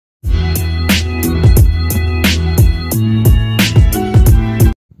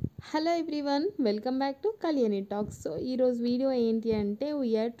Hello everyone, welcome back to Kalyani talks. So ఈరోజు video ఏంటి అంటే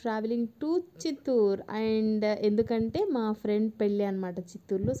we are travelling to Chittoor. And ఎందుకంటే మా ఫ్రెండ్ పెళ్ళి అనమాట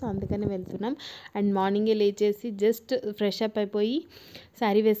చిత్తూరులో. సో అందుకని వెళ్తున్నాం. అండ్ మార్నింగే లేచేసి జస్ట్ ఫ్రెష్ అప్ అయిపోయి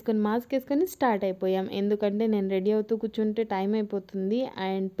శారీ వేసుకొని మాస్క్ వేసుకొని స్టార్ట్ అయిపోయాం. ఎందుకంటే నేను రెడీ అవుతూ కూర్చుంటే టైం అయిపోతుంది.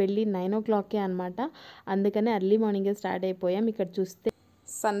 అండ్ పెళ్ళి 9 o'clock అనమాట. అందుకని ఎర్లీ మార్నింగే స్టార్ట్ అయిపోయాం. ఇక్కడ చూస్తే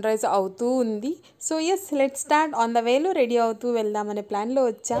సన్ రైజ్ అవుతూ ఉంది. So yes, let start. On the వేలో రెడీ అవుతూ వెళ్దామనే ప్లాన్లో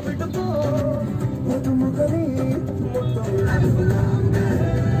వచ్చాం.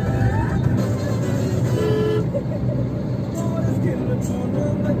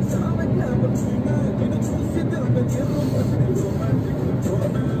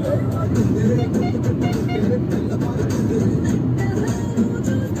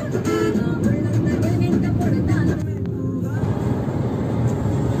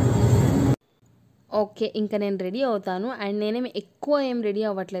 ఓకే, ఇంకా నేను రెడీ అవుతాను. అండ్ నేనేమి ఎక్కువ రెడీ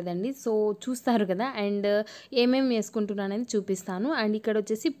అవ్వట్లేదండి. సో చూస్తారు కదా. అండ్ ఏమేమి వేసుకుంటున్నాను అనేది చూపిస్తాను. అండ్ ఇక్కడ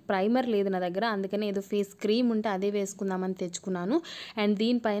వచ్చేసి ప్రైమర్ లేదు నా దగ్గర, అందుకని ఏదో ఫేస్ క్రీమ్ ఉంటే అదే వేసుకుందామని తెచ్చుకున్నాను. అండ్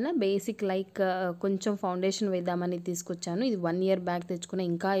దీనిపైన బేసిక్ లైక్ కొంచెం ఫౌండేషన్ వేద్దామని తీసుకొచ్చాను. ఇది 1 year బ్యాక్ తెచ్చుకున్నా,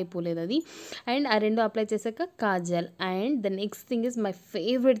 ఇంకా అయిపోలేదు అది. అండ్ ఆ రెండు అప్లై చేశాక Kajal. And the next thing is my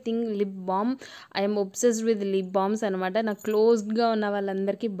favourite thing, lip balm. I'm obsessed with lip balms అనమాట. నాకు క్లోజ్గా ఉన్న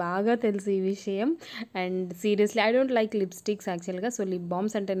వాళ్ళందరికీ బాగా తెలుసు ఈ విషయం. And seriously I don't like lipsticks యాక్చువల్గా. సో లిప్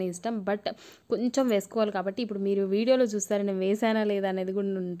బామ్స్ అంటేనే ఇష్టం, బట్ కొంచెం వేసుకోవాలి కాబట్టి ఇప్పుడు మీరు వీడియోలో చూస్తారు నేను వేసానా లేదా అనేది కూడా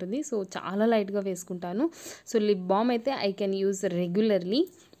ఉంటుంది. సో చాలా లైట్గా వేసుకుంటాను. సో లిప్ బామ్ అయితే I can use regularly,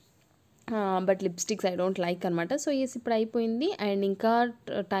 but lipsticks I don't like అనమాట. సో ఎస్, ఇప్పుడు అయిపోయింది. అండ్ ఇంకా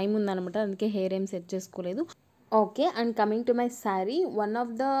టైం ఉందనమాట, అందుకే హెయిర్ ఏం సెట్ చేసుకోలేదు. Okay, and coming to my sari, one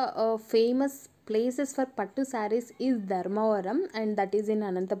of the famous places for పట్టు saris is Dharmavaram. And that is in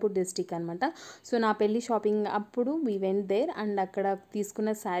Anantapur district అనమాట. సో నా పెళ్ళి షాపింగ్ అప్పుడు వీ వెంట్ దేర్. అండ్ అక్కడ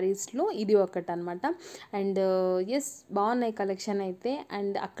తీసుకున్న శారీస్లో ఇది ఒకటి అనమాట. అండ్ ఎస్, బాగున్నాయి కలెక్షన్ అయితే.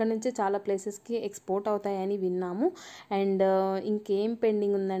 అండ్ అక్కడ నుంచే చాలా ప్లేసెస్కి ఎక్స్పోర్ట్ అవుతాయని విన్నాము. అండ్ ఇంకేం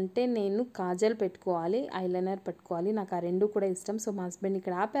పెండింగ్ ఉందంటే నేను కాజల్ పెట్టుకోవాలి, ఐలైనర్ పెట్టుకోవాలి. నాకు ఆ రెండు కూడా ఇష్టం. సో మా హస్బెండ్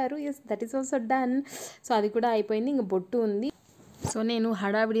ఇక్కడ ఆపారు. Yes, that is also done. So అది కూడా అయిపోయింది. ఇంక బొట్టు ఉంది. సో నేను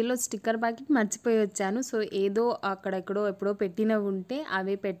హడావిడిలో స్టిక్కర్ ప్యాకెట్ మర్చిపోయి వచ్చాను. సో ఏదో అక్కడెక్కడో ఎప్పుడో పెట్టినవి ఉంటే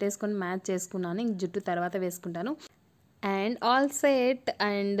అవి పెట్టేసుకొని మ్యాచ్ చేసుకున్నాను. ఇంక జుట్టు తర్వాత వేసుకుంటాను. And all set.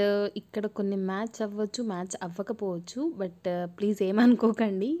 అండ్ ఇక్కడ కొన్ని మ్యాచ్ అవ్వచ్చు, మ్యాచ్ అవ్వకపోవచ్చు, బట్ ప్లీజ్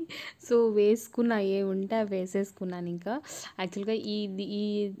ఏమనుకోకండి. సో వేసుకున్న ఏ ఉంటే అవి వేసేసుకున్నాను. ఇంకా యాక్చువల్గా ఈ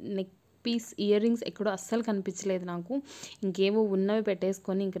నెక్ పీస్ ఇయర్ రింగ్స్ ఎక్కడో అస్సలు కనిపించలేదు నాకు. ఇంకేవో ఉన్నవి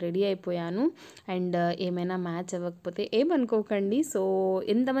పెట్టేసుకొని ఇంక రెడీ అయిపోయాను. అండ్ ఏమైనా మ్యాచ్ అవ్వకపోతే ఏమనుకోకండి. సో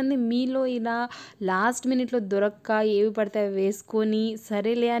ఎంతమంది మీలో ఇలా లాస్ట్ మినిట్లో దొరక్క ఏవి పడితే అవి వేసుకొని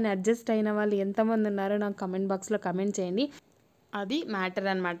సరేలే అని అడ్జస్ట్ అయిన వాళ్ళు ఎంతమంది ఉన్నారో నాకు కమెంట్ బాక్స్లో కమెంట్ చేయండి. అది మ్యాటర్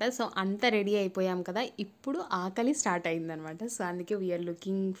అనమాట. సో అంతా రెడీ అయిపోయాం కదా, ఇప్పుడు ఆకలి స్టార్ట్ అయిందనమాట. సో అందుకే we are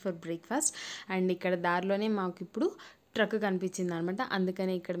looking for breakfast. And ఇక్కడ దారిలోనే మాకు ఇప్పుడు ట్రక్ కనిపించింది అనమాట.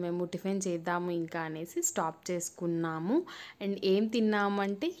 అందుకని ఇక్కడ మేము టిఫిన్ చేద్దాము ఇంకా అనేసి స్టాప్ చేసుకున్నాము. అండ్ ఏం తిన్నాము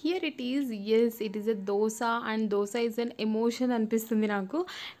అంటే here it is, yes it is a dosa. And dosa is an emotion అనిపిస్తుంది నాకు.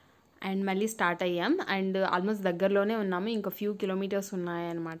 అండ్ మళ్ళీ స్టార్ట్ అయ్యాం. అండ్ ఆల్మోస్ట్ దగ్గరలోనే ఉన్నాము, ఇంకా ఫ్యూ కిలోమీటర్స్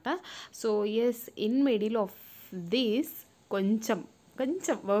ఉన్నాయన్నమాట. So yes, in middle of this కొంచెం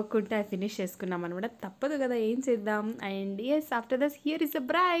వర్క్ ఉంటే అది ఫినిష్ చేసుకున్నాం అనమాట. తప్పదు కదా, ఏం చేద్దాం. And yes, after thus here is a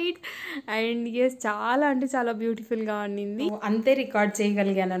braid. And yes, చాలా అంటే చాలా బ్యూటిఫుల్గా ఉండింది. అంతే రికార్డ్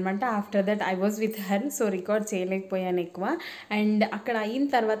చేయగలిగాను అనమాట. After that I was with her. So record చేయలేకపోయాను ఎక్కువ. అండ్ అక్కడ అయిన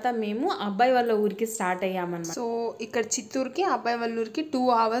తర్వాత మేము అబ్బాయి వాళ్ళ ఊరికి స్టార్ట్ అయ్యామన్నమాట. సో ఇక్కడ చిత్తూరుకి అబ్బాయి వాళ్ళ ఊరికి 2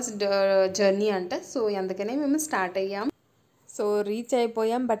 hours జర్నీ అంట. సో అందుకనే మేము స్టార్ట్ అయ్యాం. సో రీచ్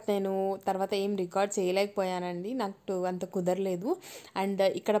అయిపోయాం, బట్ నేను తర్వాత ఏం రికార్డ్ చేయలేకపోయానండి, నాకు అంత కుదరలేదు. అండ్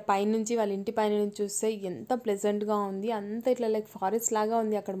ఇక్కడ పైనుంచి వాళ్ళ ఇంటి పైన నుంచి చూస్తే ఎంత ప్లెజెంట్గా ఉంది. అంత ఇట్లా లైక్ ఫారెస్ట్ లాగా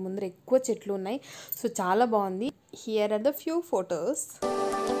ఉంది. అక్కడ ముందర ఎక్కువ చెట్లు ఉన్నాయి. సో చాలా బాగుంది. Here are the few photos.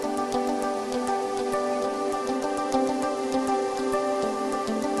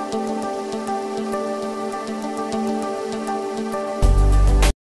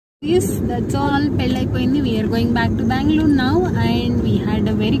 Yes, that's all. పెళ్ళి అయిపోయింది. We are going back to Bangalore now and we had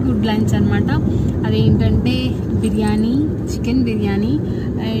a very good lunch అనమాట. అదేంటంటే biryani, chicken biryani.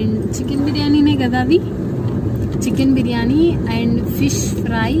 And chicken బిర్యానీనే కదా అది, chicken biryani and fish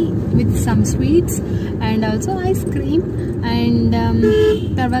fry with some sweets and also ice cream. And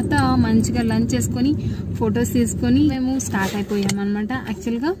తర్వాత మంచిగా lunch చేసుకొని photos తీసుకొని మేము start అయిపోయాం అనమాట.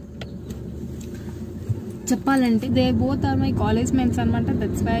 యాక్చువల్గా చెప్పాలంటే they both are my college mates అనమాట.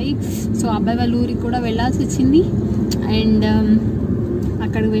 దట్స్ వై సో అబ్బాయి వాళ్ళ ఊరికి కూడా వెళ్ళాల్సి వచ్చింది. అండ్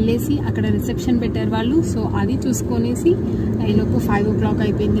అక్కడికి వెళ్ళేసి అక్కడ రిసెప్షన్ పెట్టారు వాళ్ళు. సో అది చూసుకొనేసి అయ్యేలోపు 5 o'clock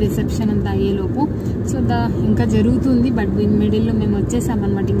అయిపోయింది రిసెప్షన్ అంతా అయ్యేలోపు. సో ఇంకా జరుగుతుంది, బట్ మిడిల్లో మేము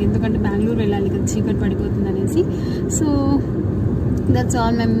వచ్చేసామన్నమాట. ఇంకెందుకంటే బెంగళూరు వెళ్ళాలి కదా, చీకటి పడిపోతుంది అనేసి. సో దట్స్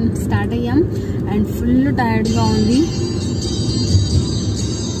ఆల్, మేము స్టార్ట్ అయ్యాం. అండ్ ఫుల్ టైర్డ్గా ఉంది,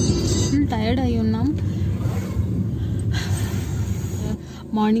 ఫుల్ టైర్డ్ అయి ఉన్నాం.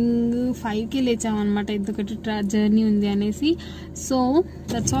 మార్నింగ్ 5కి లేచామన్నమాట, ఎందుకంటే జర్నీ ఉంది అనేసి. So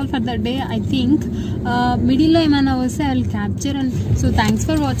that's all for the day. I think మిడిల్లో ఏమైనా వస్తే I will capture. And so thanks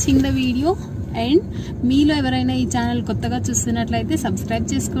for watching the video. And మీలో ఎవరైనా ఈ ఛానల్ కొత్తగా చూస్తున్నట్లయితే సబ్స్క్రైబ్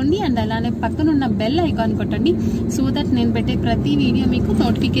చేసుకోండి. అండ్ అలానే పక్కన ఉన్న బెల్ ఐకాన్ కొట్టండి, సో దట్ నేను పెట్టే ప్రతి వీడియో మీకు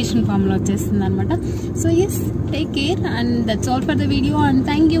నోటిఫికేషన్ ఫామ్లో వచ్చేస్తుంది అనమాట. So yes, take care and that's all for the video. And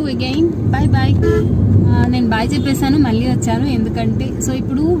thank you again. Bye bye. నేను బాయ్ చెప్పేసాను, మళ్ళీ వచ్చాను. ఎందుకంటే సో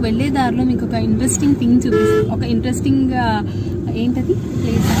ఇప్పుడు వెళ్ళే దారిలో మీకు ఒక ఇంట్రెస్టింగ్ థింగ్ చూపిస్తాను. ఒక ఇంట్రెస్టింగ్ ఏంటది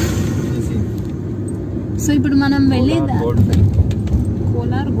ప్లేస్. సో ఇప్పుడు మనం వెళ్ళే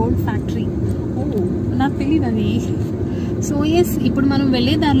కోలార్ గోల్డ్ ఫ్యాక్టరీ, నాకు తెలియదు అది. సో ఎస్, ఇప్పుడు మనం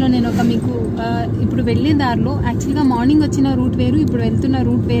వెళ్ళే దారిలో నేను మీకు ఇప్పుడు వెళ్ళే దారిలో యాక్చువల్గా మార్నింగ్ వచ్చిన రూట్ వేరు, ఇప్పుడు వెళ్తున్న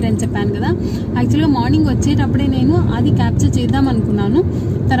రూట్ వేరు అని చెప్పాను కదా. యాక్చువల్గా మార్నింగ్ వచ్చేటప్పుడే నేను అది క్యాప్చర్ చేద్దాం అనుకున్నాను,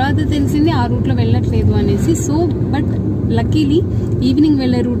 తర్వాత తెలిసింది ఆ రూట్లో వెళ్ళట్లేదు అనేసి. సో బట్ లక్కీలీ ఈవినింగ్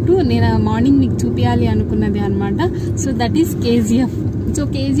వెళ్ళే రూట్ నేను మార్నింగ్ మీకు చూపించాలి అనుకున్నది అనమాట. So that is KGF. So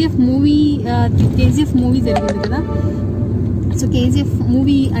KGF movie జరిగింది కదా. సో కేజీఎఫ్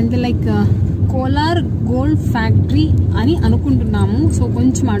మూవీ అంటే లైక్ కోలార్ గోల్డ్ ఫ్యాక్టరీ అని అనుకుంటున్నాము. సో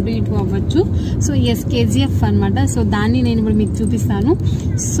కొంచెం అటు ఇటు అవ్వచ్చు. సో ఎస్, కేజీఎఫ్ అనమాట. సో దాన్ని నేను ఇప్పుడు మీకు చూపిస్తాను.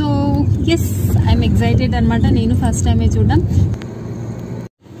 సో ఎస్, ఐఎమ్ ఎక్సైటెడ్ అనమాట. నేను ఫస్ట్ టైమే చూడడం.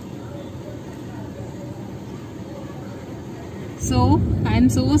 So I'm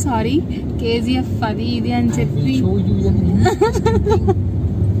so sorry, KGF అది ఇది అని చెప్పి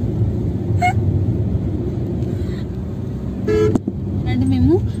అంటే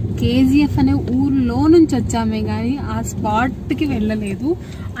మేము కేజీఎఫ్ అనే ఊర్లో నుంచి వచ్చామే కానీ ఆ స్పాట్కి వెళ్ళలేదు.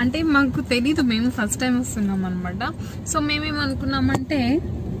 అంటే మాకు తెలీదు, మేము ఫస్ట్ టైం వస్తున్నాం అనమాట. సో మేమేమనుకున్నామంటే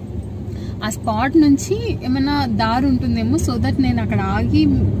ఆ స్పాట్ నుంచి ఏమైనా దారి ఉంటుందేమో, సో దట్ నేను అక్కడ ఆగి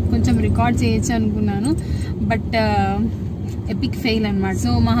కొంచెం రికార్డ్ చేయొచ్చు అనుకున్నాను. బట్ ఎపిక్ ఫెయిల్ అనమాట.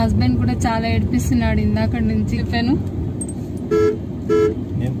 సో మా హస్బెండ్ కూడా చాలా ఏడిపిస్తున్నాడు ఇందాక నుంచి. చెప్పాను,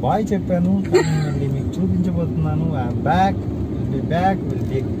 నేను బాయ్ చెప్పాను, మీకు చూపించబోతున్నాను. I'm back, will be back, will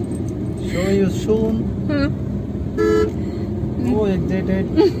show you soon. So excited.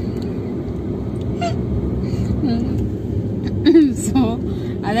 So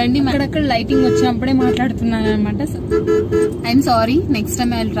అదండి, అక్కడక్కడ లైటింగ్ వచ్చినప్పుడే మాట్లాడుతున్నాను అనమాట. I'm sorry, next time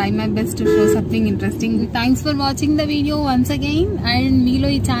I will try my best to show something interesting. Thanks for watching the video once again. And మీలో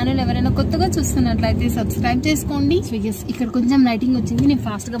ఈ channel ఎవరైనా కొత్తగా చూస్తున్నట్లయితే సబ్స్క్రైబ్ చేసుకోండి. సో ఎస్, ఇక్కడ కొంచెం లైటింగ్ వచ్చింది, నేను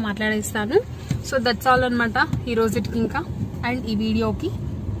ఫాస్ట్ గా మాట్లాడేస్తాను. సో దట్స్ ఆల్ అనమాట ఈ రోజుకి ఇంకా అండ్ ఈ వీడియోకి.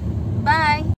 బాయ్.